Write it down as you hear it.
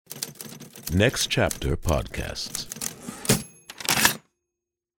Next Chapter Podcasts.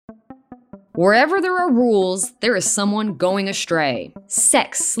 Wherever there are rules, there is someone going astray.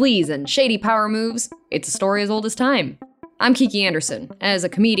 Sex, sleaze, and shady power moves. It's a story as old as time. I'm Kiki Andersen. As a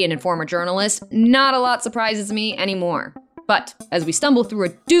comedian and former journalist, not a lot surprises me anymore. But as we stumble through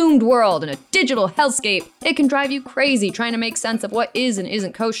a doomed world and a digital hellscape, it can drive you crazy trying to make sense of what is and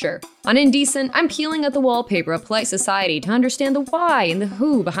isn't kosher. On Indecent, I'm peeling at the wallpaper of polite society to understand the why and the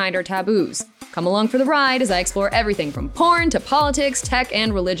who behind our taboos. Come along for the ride as I explore everything from porn to politics, tech,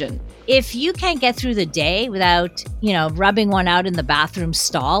 and religion. If you can't get through the day without, rubbing one out in the bathroom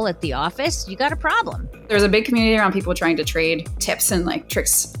stall at the office, you got a problem. There's a big community around people trying to trade tips and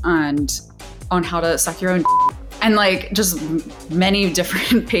tricks on how to suck your own and just many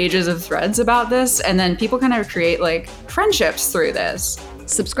different pages of threads about this. And then people kind of create friendships through this.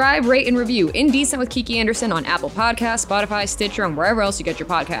 Subscribe, rate, and review Indecent with Kiki Andersen on Apple Podcasts, Spotify, Stitcher, and wherever else you get your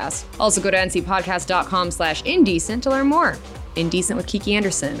podcasts. Also go to ncpodcast.com/indecent to learn more. Indecent with Kiki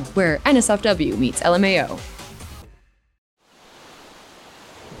Andersen, where NSFW meets LMAO.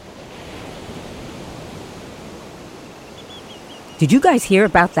 Did you guys hear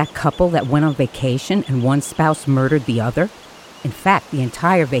about that couple that went on vacation and one spouse murdered the other? In fact, the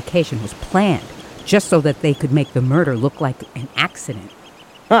entire vacation was planned just so that they could make the murder look like an accident.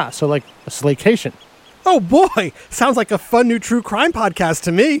 So like a slaycation. Oh boy, sounds like a fun new true crime podcast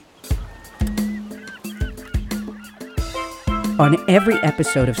to me. On every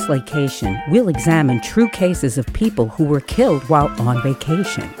episode of Slaycation, we'll examine true cases of people who were killed while on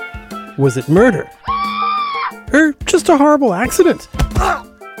vacation. Was it murder? Or just a horrible accident?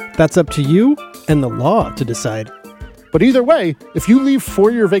 That's up to you and the law to decide. But either way, if you leave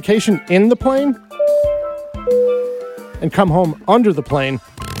for your vacation in the plane and come home under the plane,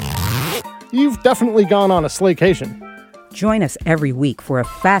 you've definitely gone on a slaycation. Join us every week for a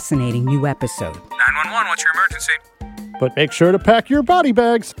fascinating new episode. 911, what's your emergency? But make sure to pack your body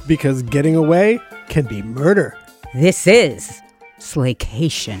bags. Because getting away can be murder. This is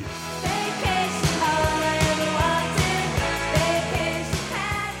Slaycation.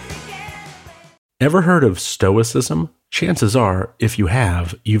 Ever heard of Stoicism? Chances are, if you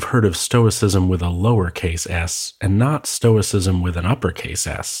have, you've heard of Stoicism with a lowercase s and not Stoicism with an uppercase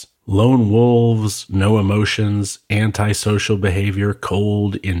S. Lone wolves, no emotions, antisocial behavior,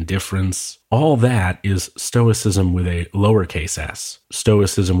 cold indifference. All that is Stoicism with a lowercase s.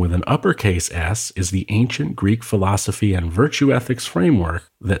 Stoicism with an uppercase S is the ancient Greek philosophy and virtue ethics framework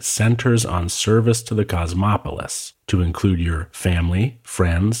that centers on service to the cosmopolis, to include your family,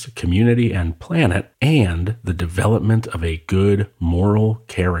 friends, community, and planet, and the development of a good moral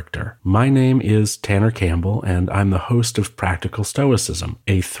character. My name is Tanner Campbell, and I'm the host of Practical Stoicism,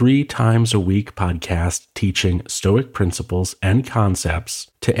 a 3 times a week podcast teaching Stoic principles and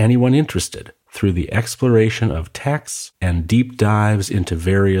concepts to anyone interested through the exploration of texts and deep dives into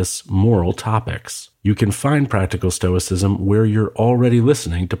various moral topics. You can find Practical Stoicism where you're already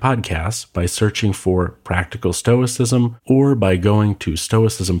listening to podcasts by searching for Practical Stoicism or by going to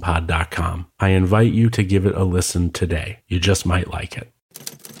stoicismpod.com. I invite you to give it a listen today. You just might like it.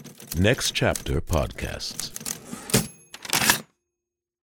 Next Chapter Podcasts.